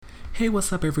Hey,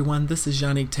 what's up, everyone? This is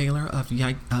Yannick Taylor of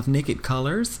Naked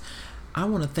Colors. I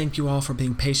want to thank you all for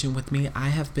being patient with me. I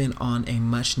have been on a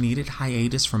much-needed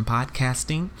hiatus from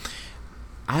podcasting.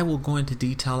 I will go into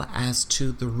detail as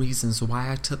to the reasons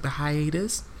why I took the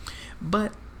hiatus,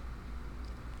 but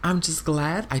I'm just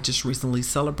glad. I just recently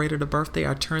celebrated a birthday.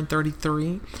 I turned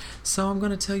 33, so I'm going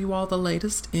to tell you all the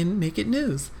latest in Naked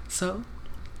News. So,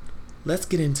 let's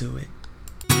get into it.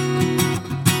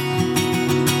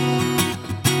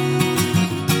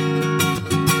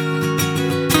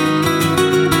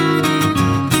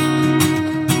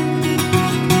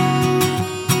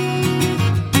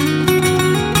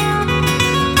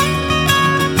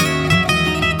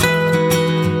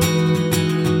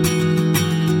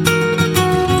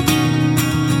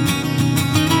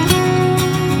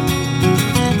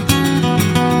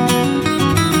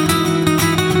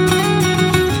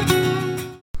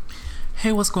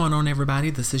 Hey, what's going on,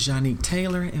 everybody? This is Yannick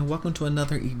Taylor, and welcome to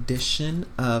another edition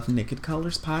of Naked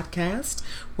Colors Podcast,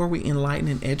 where we enlighten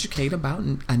and educate about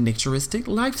a naturistic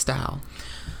lifestyle.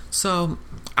 So,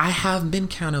 I have been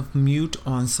kind of mute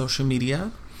on social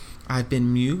media. I've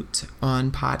been mute on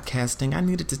podcasting. I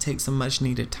needed to take some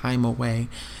much-needed time away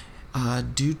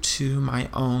due to my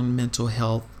own mental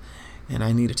health, and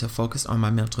I needed to focus on my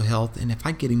mental health. And if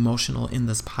I get emotional in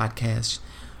this podcast,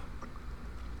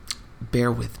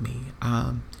 bear with me.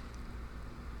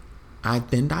 I've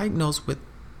been diagnosed with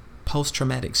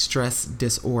post-traumatic stress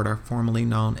disorder, formerly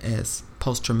known as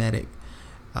post-traumatic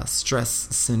stress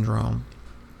syndrome.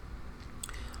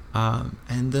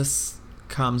 And this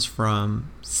comes from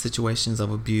situations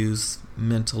of abuse,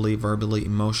 mentally, verbally,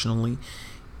 emotionally,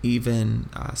 even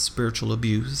spiritual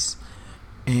abuse.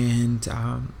 And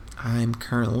I'm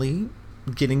currently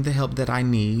getting the help that I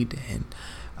need, and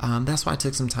that's why I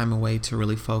took some time away to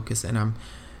really focus, and I'm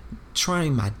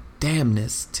trying my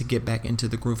damnness to get back into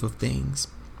the groove of things.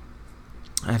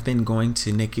 I've been going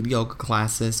to naked yoga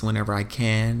classes whenever I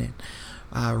can,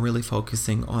 and really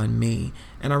focusing on me.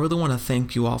 And I really want to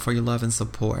thank you all for your love and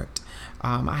support.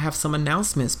 I have some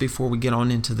announcements before we get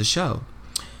on into the show.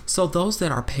 So those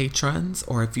that are patrons,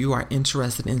 or if you are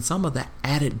interested in some of the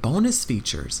added bonus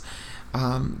features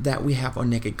that we have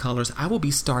on Naked Colors, I will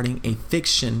be starting a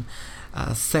fiction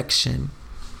section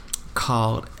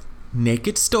called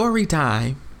Naked Story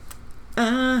Time.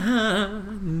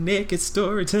 Naked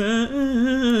Story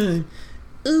Time.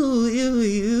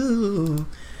 Ooh.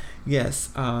 Yes,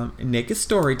 Naked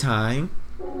Story Time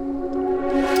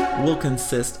will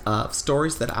consist of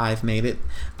stories that I've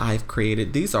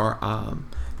created. These are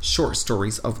short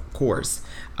stories, of course,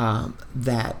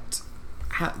 that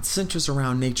centers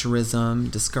around naturism,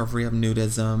 discovery of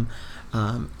nudism,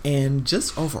 and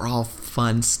just overall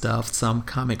fun stuff, some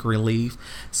comic relief.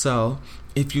 So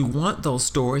if you want those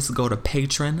stories, go to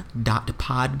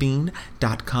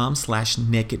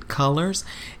patron.podbean.com/nakedcolors,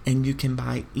 and you can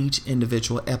buy each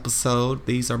individual episode.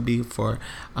 These are for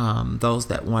those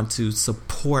that want to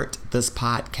support this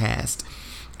podcast.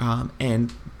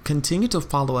 And continue to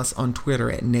follow us on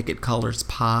Twitter at Naked Colors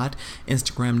Pod,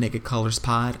 Instagram Naked Colors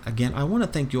Pod. Again, I want to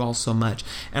thank you all so much,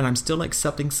 and I'm still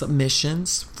accepting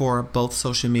submissions for both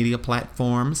social media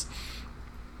platforms.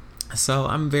 So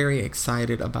I'm very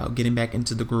excited about getting back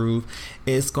into the groove.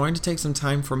 It's going to take some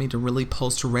time for me to really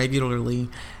post regularly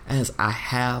as I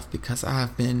have, because I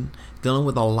have been dealing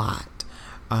with a lot.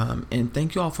 And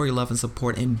thank you all for your love and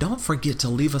support. And don't forget to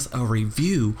leave us a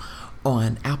review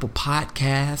on Apple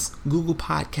Podcasts, Google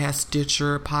Podcasts,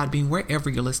 Stitcher, Podbean,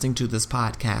 wherever you're listening to this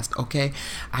podcast, okay?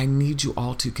 I need you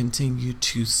all to continue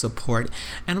to support.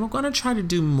 And I'm going to try to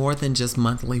do more than just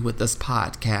monthly with this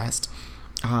podcast.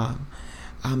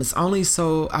 It's only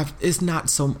it's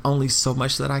not only so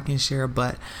much that I can share,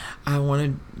 but I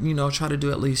want to, try to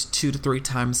do at least 2 to 3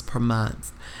 times per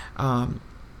month.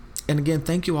 And again,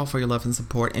 thank you all for your love and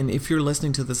support. And if you're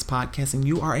listening to this podcast and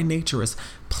you are a naturist,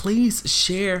 please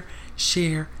share.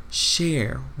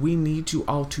 We need you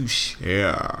all to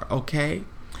share, okay?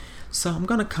 So I'm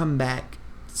going to come back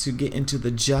to get into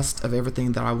the gist of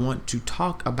everything that I want to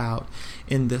talk about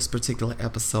in this particular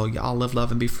episode. Y'all live,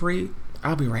 love, and be free.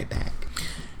 I'll be right back.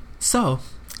 So,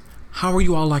 how are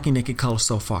you all liking Naked Colors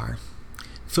so far?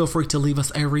 Feel free to leave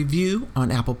us a review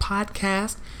on Apple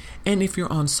Podcasts. And if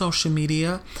you're on social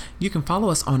media, you can follow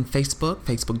us on Facebook,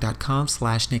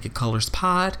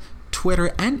 facebook.com/nakedcolorspod,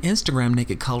 Twitter and Instagram,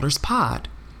 Naked Colors Pod.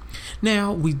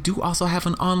 Now, we do also have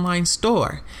an online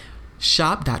store,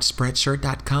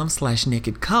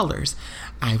 shop.spreadshirt.com/nakedcolors.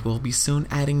 I will be soon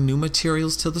adding new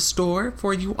materials to the store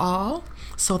for you all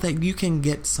so that you can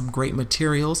get some great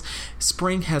materials.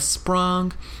 Spring has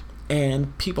sprung,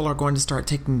 and people are going to start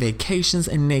taking vacations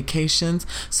and vacations.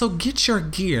 So get your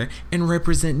gear and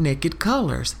represent Naked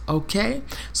Colors, okay?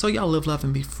 So y'all live, love,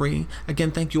 and be free.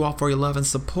 Again, thank you all for your love and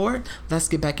support. Let's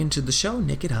get back into the show.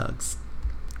 Naked Hugs.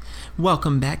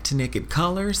 Welcome back to Naked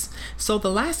Colors. So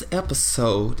the last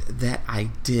episode that I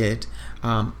did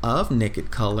of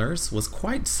Naked Colors was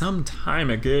quite some time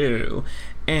ago,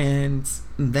 and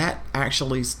that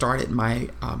actually started my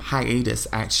hiatus.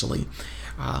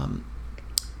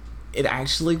 It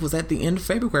actually was at the end of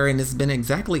February, and it's been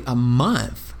exactly a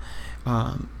month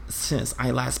since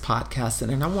I last podcasted.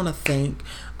 And I want to thank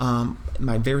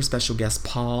my very special guest,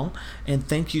 Paul, and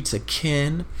thank you to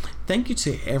Ken. Thank you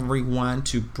to everyone,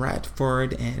 to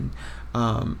Bradford and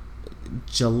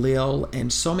Jalil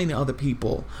and so many other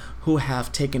people who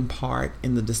have taken part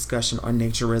in the discussion on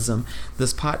naturism.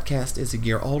 This podcast is a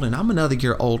year old, and I'm another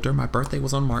year older. My birthday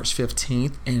was on March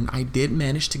 15th, and I did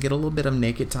manage to get a little bit of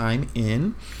naked time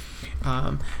in.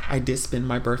 I did spend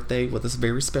my birthday with this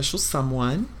very special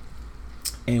someone,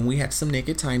 and we had some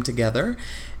naked time together,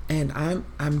 and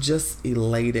I'm just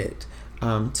elated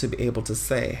to be able to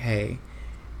say, hey,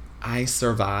 I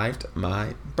survived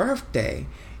my birthday.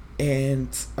 And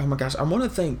oh my gosh, I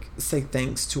want to say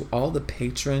thanks to all the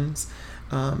patrons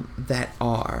that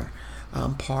are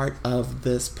part of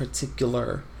this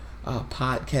particular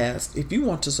podcast. If you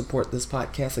want to support this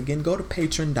podcast, again, go to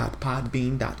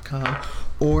patron.podbean.com,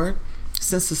 or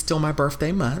since it's still my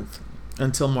birthday month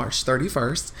until March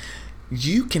 31st,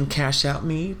 you can cash out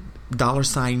me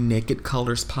 $Naked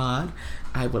Colors Pod.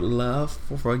 I would love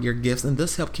for your gifts, and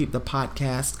this help keep the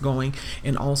podcast going.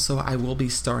 And also, I will be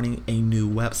starting a new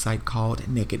website called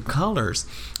Naked Colors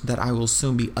that I will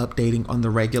soon be updating on the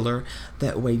regular.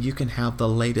 That way you can have the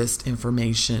latest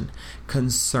information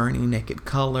concerning Naked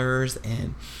Colors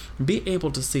and be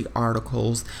able to see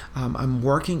articles. I'm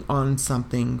working on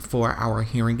something for our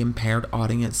hearing impaired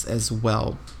audience as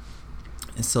well,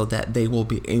 so that they will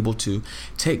be able to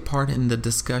take part in the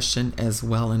discussion as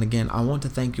well. And again, I want to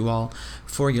thank you all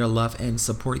for your love and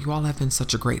support. You all have been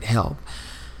such a great help.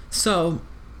 So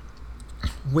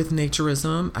with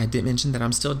naturism, I did mention that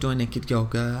I'm still doing naked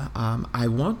yoga. I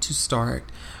want to start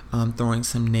throwing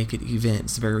some naked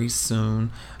events very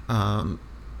soon.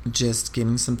 Just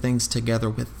getting some things together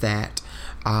with that.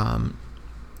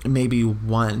 Maybe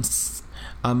once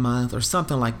a month or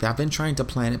something like that. I've been trying to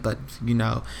plan it, but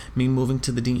me moving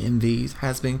to the DMV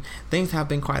things have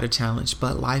been quite a challenge,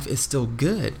 but life is still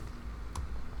good.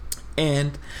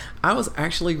 And I was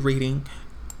actually reading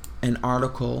an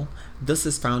article. This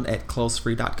is found at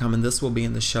closefree.com, and this will be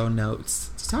in the show notes.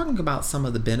 It's talking about some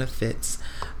of the benefits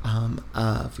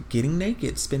of getting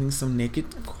naked, spending some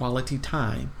naked quality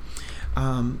time.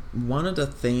 One of the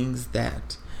things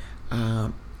that I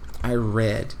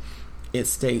read, it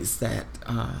states that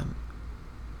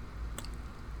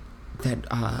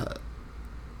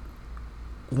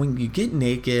when you get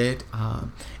naked,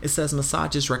 it says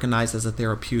massage is recognized as a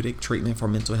therapeutic treatment for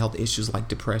mental health issues like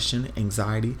depression,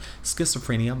 anxiety,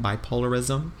 schizophrenia,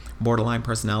 bipolarism, borderline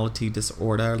personality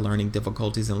disorder, learning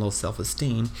difficulties, and low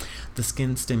self-esteem. The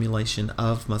skin stimulation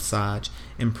of massage,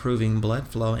 improving blood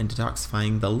flow and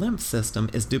detoxifying the lymph system,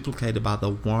 is duplicated by the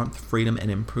warmth, freedom,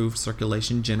 and improved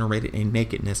circulation generated in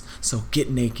nakedness. So get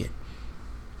naked.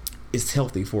 It's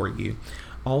healthy for you.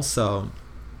 Also,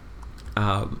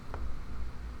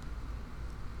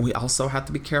 we also have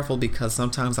to be careful because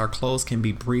sometimes our clothes can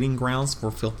be breeding grounds for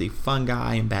filthy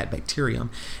fungi and bad bacterium,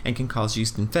 and can cause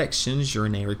yeast infections,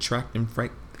 urinary tract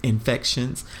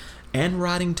infections, and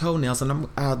rotting toenails. And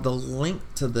the link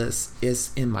to this is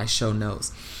in my show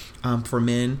notes. For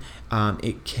men,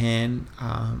 it can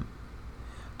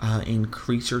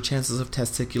increase your chances of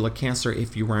testicular cancer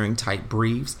if you're wearing tight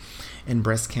briefs, and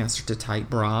breast cancer to tight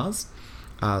bras.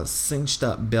 Cinched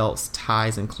up belts,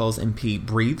 ties, and clothes impede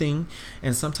breathing,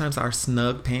 and sometimes our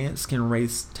snug pants can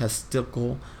raise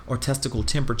testicle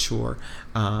temperature,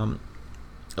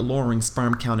 lowering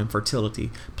sperm count and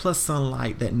fertility. Plus,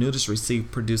 sunlight that nudists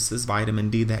receive produces vitamin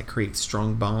D that creates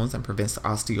strong bones and prevents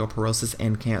osteoporosis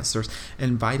and cancers.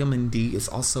 And vitamin D is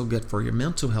also good for your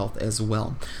mental health as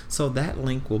well. So that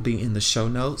link will be in the show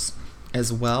notes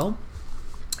as well.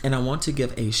 And I want to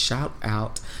give a shout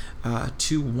out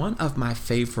to one of my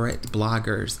favorite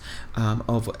bloggers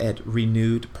over at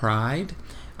Renewed Pride,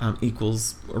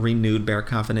 equals Renewed Bare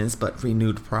Confidence, but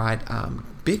Renewed Pride.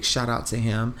 Big shout out to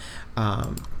him,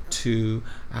 to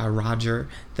Roger.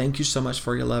 Thank you so much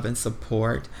for your love and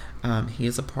support. He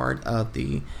is a part of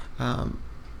the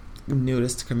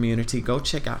nudist community. Go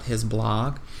check out his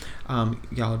blog.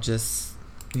 Y'all just,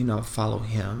 follow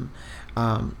him.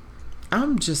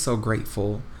 I'm just so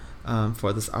grateful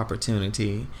for this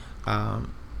opportunity.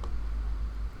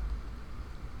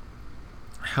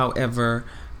 However,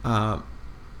 I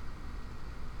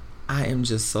am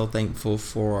just so thankful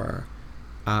for,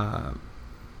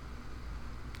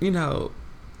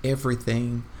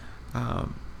 everything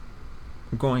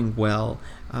going well,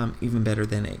 even better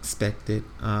than expected.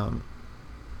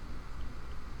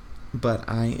 But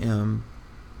I am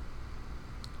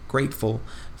grateful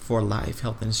for life,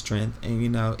 health, and strength.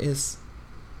 And,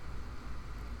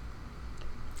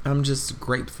 I'm just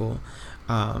grateful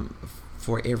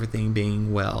for everything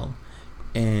being well.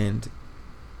 And,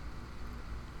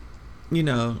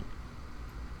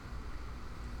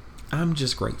 I'm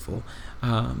just grateful.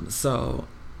 So,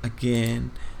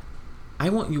 again, I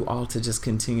want you all to just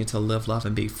continue to live, love,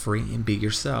 and be free and be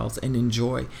yourselves and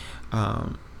enjoy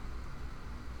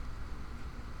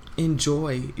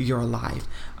your life.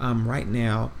 Right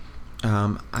now,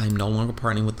 I'm no longer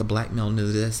partnering with the Black Male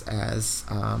Nudist, as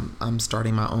I'm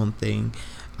starting my own thing,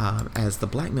 as the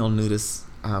Black Male Nudist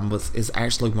is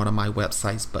actually one of my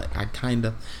websites, but I kind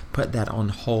of put that on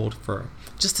hold for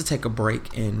just to take a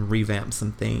break and revamp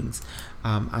some things.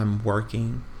 I'm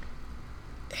working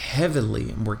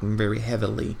very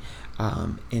heavily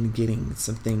in getting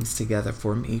some things together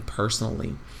for me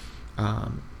personally,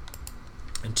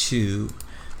 to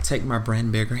take my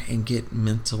brand bigger and get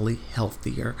mentally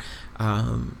healthier.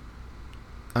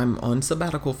 I'm on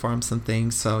sabbatical from some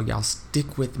things, so y'all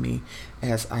stick with me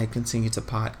as I continue to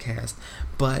podcast.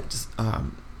 But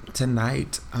today,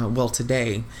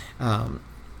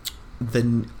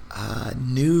 the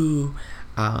new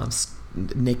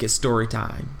Naked Story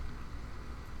Time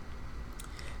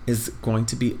is going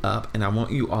to be up, and I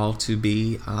want you all to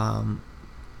be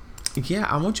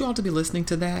listening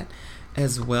to that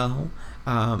as well.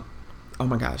 Oh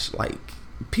my gosh,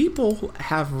 people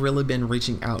have really been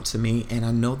reaching out to me, and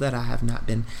I know that I have not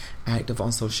been active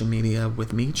on social media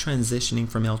with me transitioning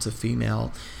from male to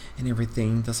female and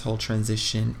everything, this whole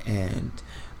transition, and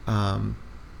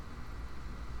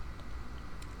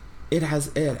it has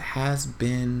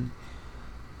been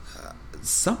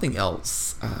something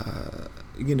else,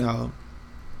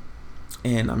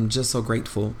 and I'm just so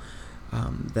grateful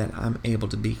that I'm able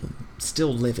to be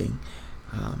still living,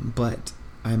 but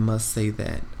I must say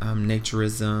that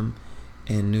naturism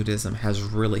and nudism has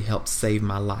really helped save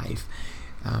my life,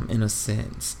 in a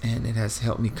sense, and it has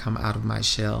helped me come out of my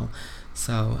shell.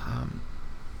 So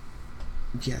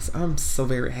yes, I'm so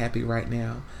very happy right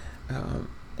now,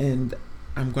 and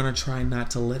I'm going to try not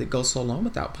to let it go so long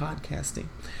without podcasting.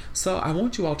 So I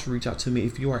want you all to reach out to me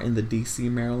if you are in the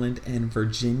DC, Maryland, and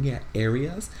Virginia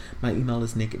areas. My email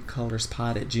is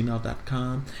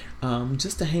nakedcolorspod@gmail.com,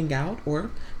 just to hang out or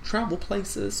travel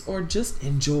places or just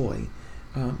enjoy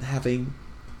having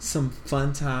some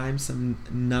fun time, some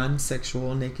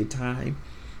non-sexual naked time,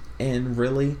 and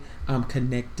really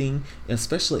connecting,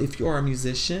 especially if you are a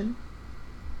musician.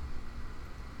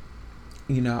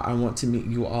 I want to meet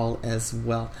you all as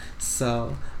well.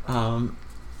 So, I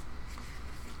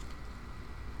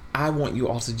want you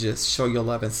all to just show your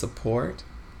love and support.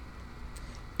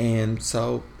 And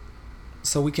so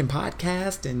we can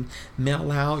podcast and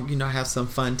mail out, have some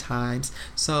fun times.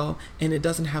 So, and it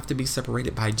doesn't have to be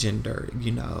separated by gender,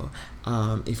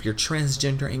 if you're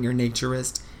transgender and you're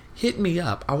naturist, hit me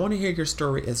up. I want to hear your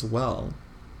story as well.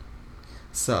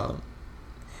 So,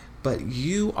 but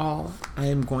you all, I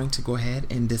am going to go ahead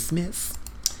and dismiss.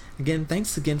 Again,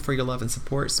 thanks again for your love and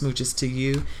support. Smooches to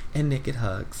you and naked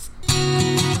hugs.